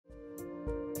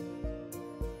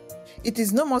It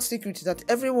is no more secret that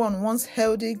everyone wants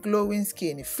healthy, glowing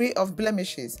skin, free of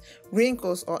blemishes,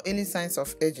 wrinkles, or early signs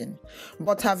of aging.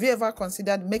 But have you ever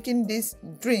considered making this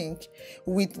drink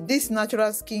with these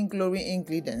natural skin glowing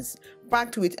ingredients,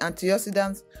 packed with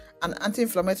antioxidants and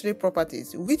anti-inflammatory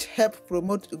properties, which help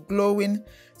promote glowing,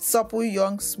 supple,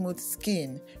 young, smooth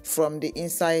skin from the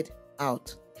inside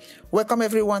out? Welcome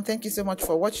everyone. Thank you so much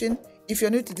for watching. If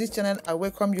you're new to this channel, I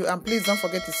welcome you, and please don't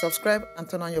forget to subscribe and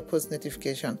turn on your post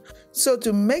notification. So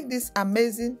to make this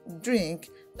amazing drink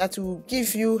that will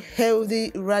give you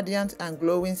healthy, radiant and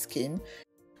glowing skin,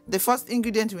 the first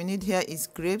ingredient we need here is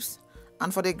grapes.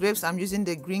 And for the grapes, I'm using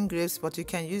the green grapes, but you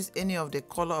can use any of the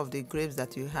color of the grapes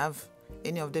that you have.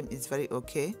 Any of them is very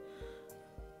okay.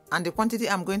 And the quantity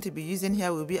I'm going to be using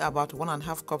here will be about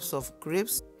 1.5 cups of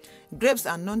grapes. Grapes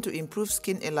are known to improve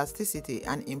skin elasticity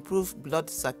and improve blood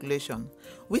circulation,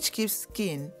 which keeps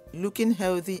skin looking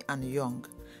healthy and young.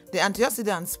 The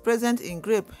antioxidants present in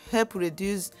grape help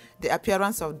reduce the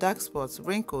appearance of dark spots,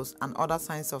 wrinkles, and other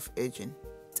signs of aging.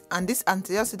 And this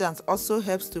antioxidant also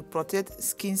helps to protect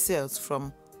skin cells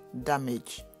from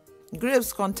damage.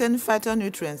 Grapes contain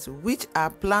phytonutrients, which are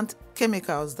plant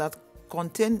chemicals that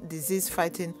contain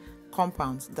disease-fighting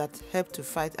compounds that help to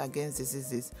fight against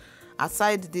diseases.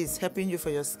 Aside this helping you for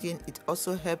your skin, it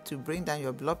also helps to bring down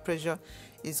your blood pressure.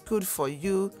 It's good for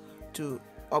you to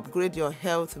upgrade your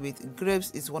health. With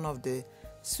grapes is one of the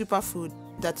superfood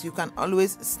that you can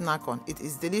always snack on. It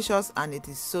is delicious and it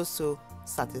is so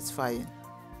satisfying.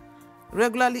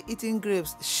 Regularly eating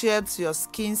grapes shields your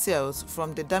skin cells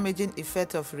from the damaging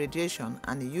effect of radiation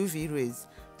and UV rays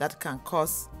that can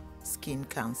cause skin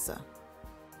cancer.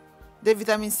 The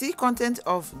vitamin C content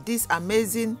of this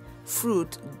amazing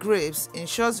fruit, grapes,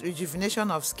 ensures rejuvenation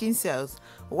of skin cells,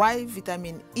 while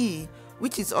vitamin E,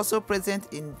 which is also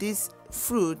present in this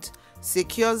fruit,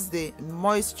 secures the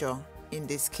moisture in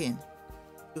the skin,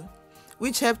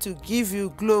 which help to give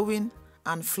you glowing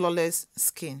and flawless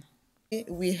skin.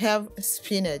 We have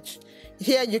spinach.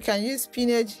 Here you can use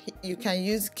spinach, you can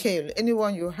use kale,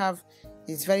 anyone you have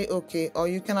is very okay, or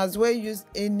you can as well use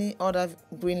any other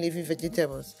green leafy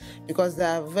vegetables because they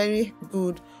are very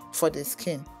good for the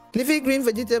skin. Leafy green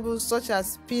vegetables such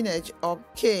as spinach or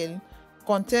kale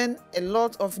contain a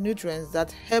lot of nutrients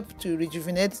that help to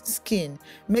rejuvenate skin,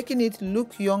 making it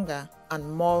look younger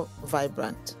and more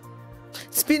vibrant.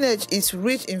 Spinach is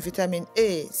rich in vitamin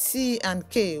A, C, and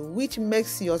K, which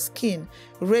makes your skin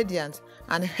radiant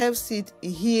and helps it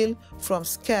heal from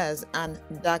scars and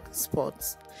dark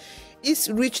spots. Its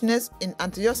richness in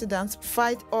antioxidants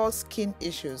fight all skin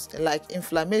issues like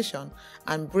inflammation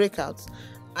and breakouts,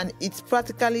 and it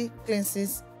practically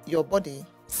cleanses your body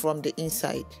from the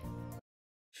inside.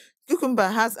 Cucumber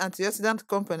has antioxidant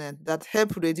components that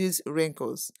help reduce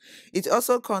wrinkles. It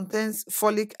also contains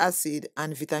folic acid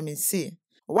and vitamin C.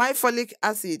 While folic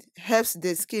acid helps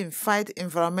the skin fight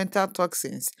environmental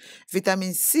toxins,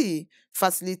 vitamin C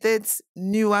facilitates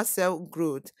newer cell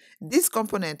growth. These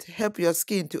components help your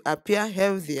skin to appear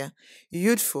healthier,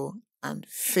 youthful, and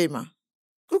firmer.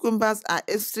 Cucumbers are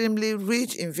extremely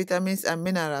rich in vitamins and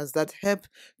minerals that help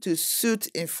to soothe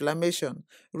inflammation,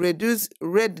 reduce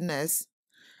redness,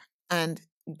 and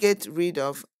get rid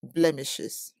of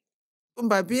blemishes.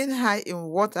 Cucumber, being high in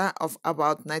water of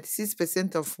about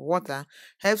 96% of water,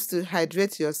 helps to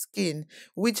hydrate your skin,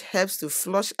 which helps to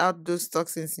flush out those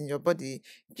toxins in your body,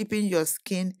 keeping your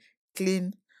skin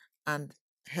clean and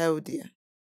healthier.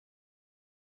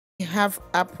 We have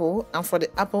apple, and for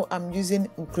the apple I'm using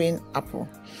green apple.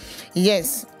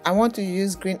 Yes, I want to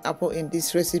use green apple in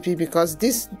this recipe because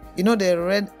this, the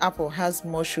red apple has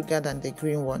more sugar than the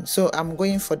green one, so I'm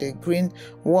going for the green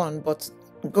one, but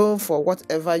go for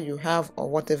whatever you have or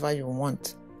whatever you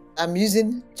want. I'm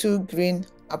using 2 green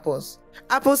apples.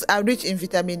 Apples are rich in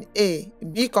vitamin A,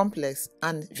 B complex,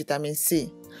 and vitamin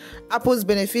C. Apples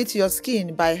benefit your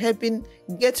skin by helping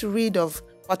get rid of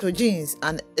pathogens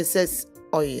and excess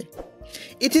oil.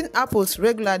 Eating apples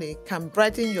regularly can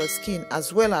brighten your skin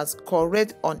as well as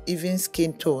correct uneven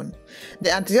skin tone. The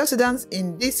antioxidants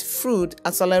in this fruit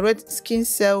accelerate skin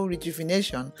cell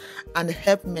rejuvenation and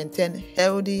help maintain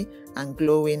healthy and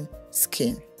glowing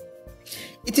skin.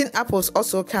 Eating apples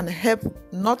also can help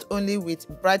not only with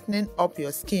brightening up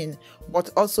your skin but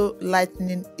also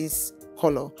lightening its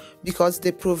color because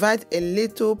they provide a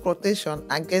little protection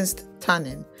against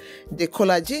tanning. The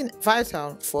collagen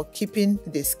vital for keeping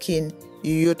the skin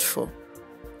youthful.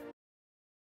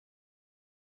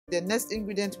 The next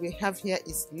ingredient we have here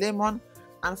is lemon,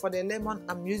 and for the lemon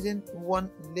I'm using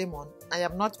 1 lemon. I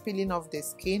am not peeling off the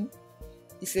skin.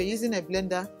 If you're using a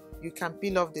blender, you can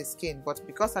peel off the skin, but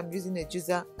because I'm using a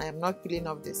juicer, I am not peeling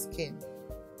off the skin.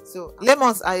 So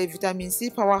lemons are a vitamin C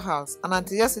powerhouse and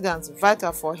antioxidants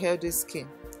vital for healthy skin.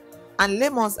 And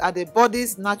lemons are the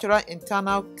body's natural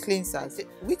internal cleansers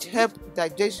which help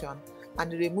digestion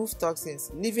and remove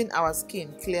toxins, leaving our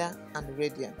skin clear and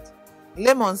radiant.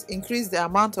 Lemons increase the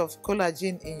amount of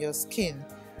collagen in your skin,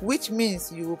 which means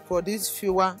you will produce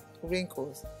fewer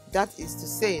wrinkles. That is to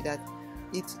say that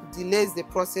it delays the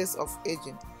process of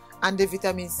aging. And the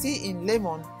vitamin C in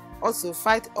lemon also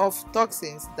fight off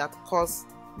toxins that cause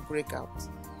breakout.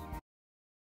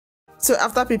 So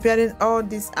after preparing all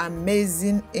these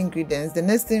amazing ingredients, the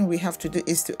next thing we have to do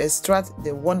is to extract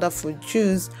the wonderful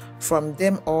juice from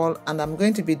them all, and I'm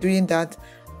going to be doing that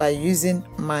by using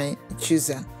my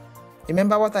juicer.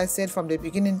 Remember what I said from the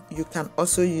beginning, you can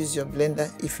also use your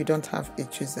blender if you don't have a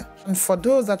juicer. And for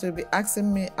those that will be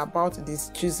asking me about this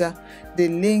juicer, the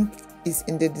link is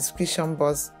in the description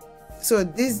box. So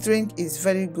this drink is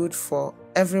very good for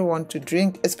everyone to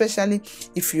drink, especially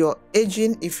if you're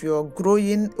aging, if you're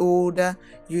growing older.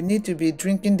 You need to be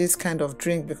drinking this kind of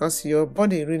drink because your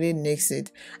body really needs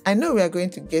it. I know we are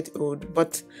going to get old,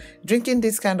 but drinking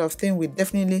this kind of thing will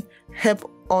definitely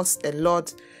help us a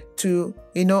lot to,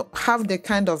 have the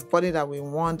kind of body that we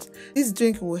want. This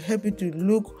drink will help you to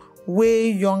look way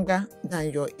younger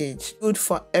than your age. Good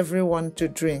for everyone to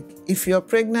drink. If you're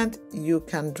pregnant, you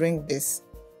can drink this.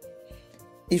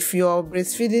 If you're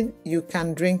breastfeeding, you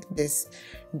can drink this.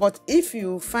 But if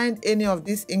you find any of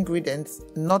these ingredients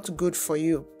not good for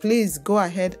you, please go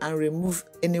ahead and remove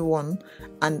any one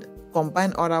and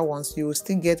combine other ones. You will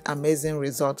still get amazing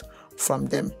results from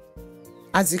them.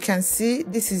 As you can see,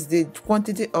 this is the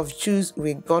quantity of juice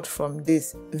we got from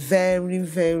this. Very,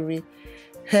 very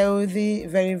healthy,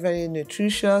 very, very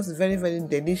nutritious, very, very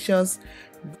delicious.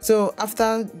 So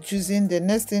after juicing, the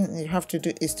next thing you have to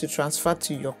do is to transfer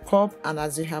to your cup. And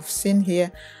as you have seen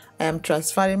here, I am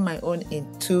transferring my own in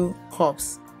 2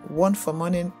 cups, one for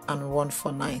morning and one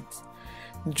for night.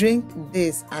 Drink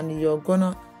this and you're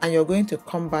going to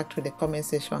come back to the comment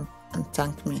section and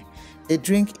thank me. The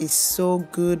drink is so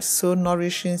good, so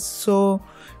nourishing, so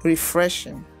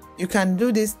refreshing. You can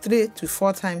do this 3 to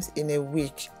 4 times in a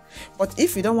week. But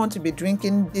if you don't want to be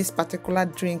drinking this particular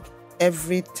drink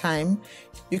every time,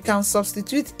 you can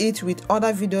substitute it with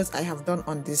other videos I have done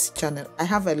on this channel. I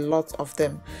have a lot of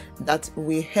them that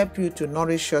will help you to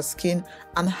nourish your skin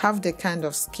and have the kind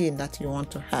of skin that you want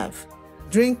to have.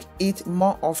 Drink it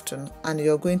more often and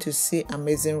you're going to see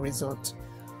amazing results.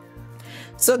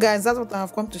 So guys, that's what I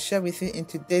have come to share with you in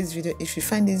today's video. If you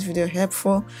find this video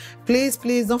helpful, please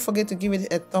don't forget to give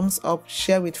it a thumbs up,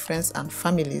 share with friends and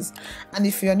families. And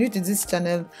if you are new to this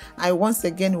channel, I once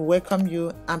again welcome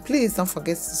you, and please don't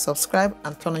forget to subscribe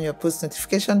and turn on your post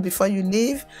notification before you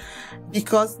leave,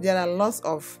 because there are lots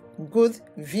of good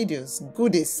videos,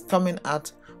 goodies coming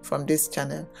out from this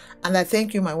channel. And I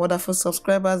thank you, my wonderful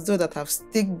subscribers, those that have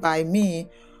stuck by me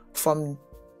from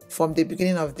the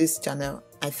beginning of this channel.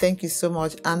 I thank you so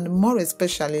much, and more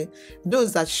especially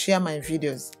those that share my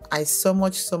videos. I so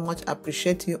much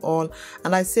appreciate you all,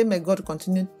 and I say may God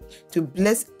continue to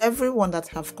bless everyone that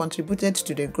have contributed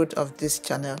to the growth of this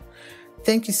channel.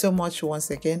 Thank you so much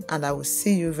once again, and I will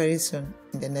see you very soon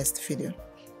in the next video.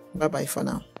 Bye bye for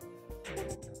now.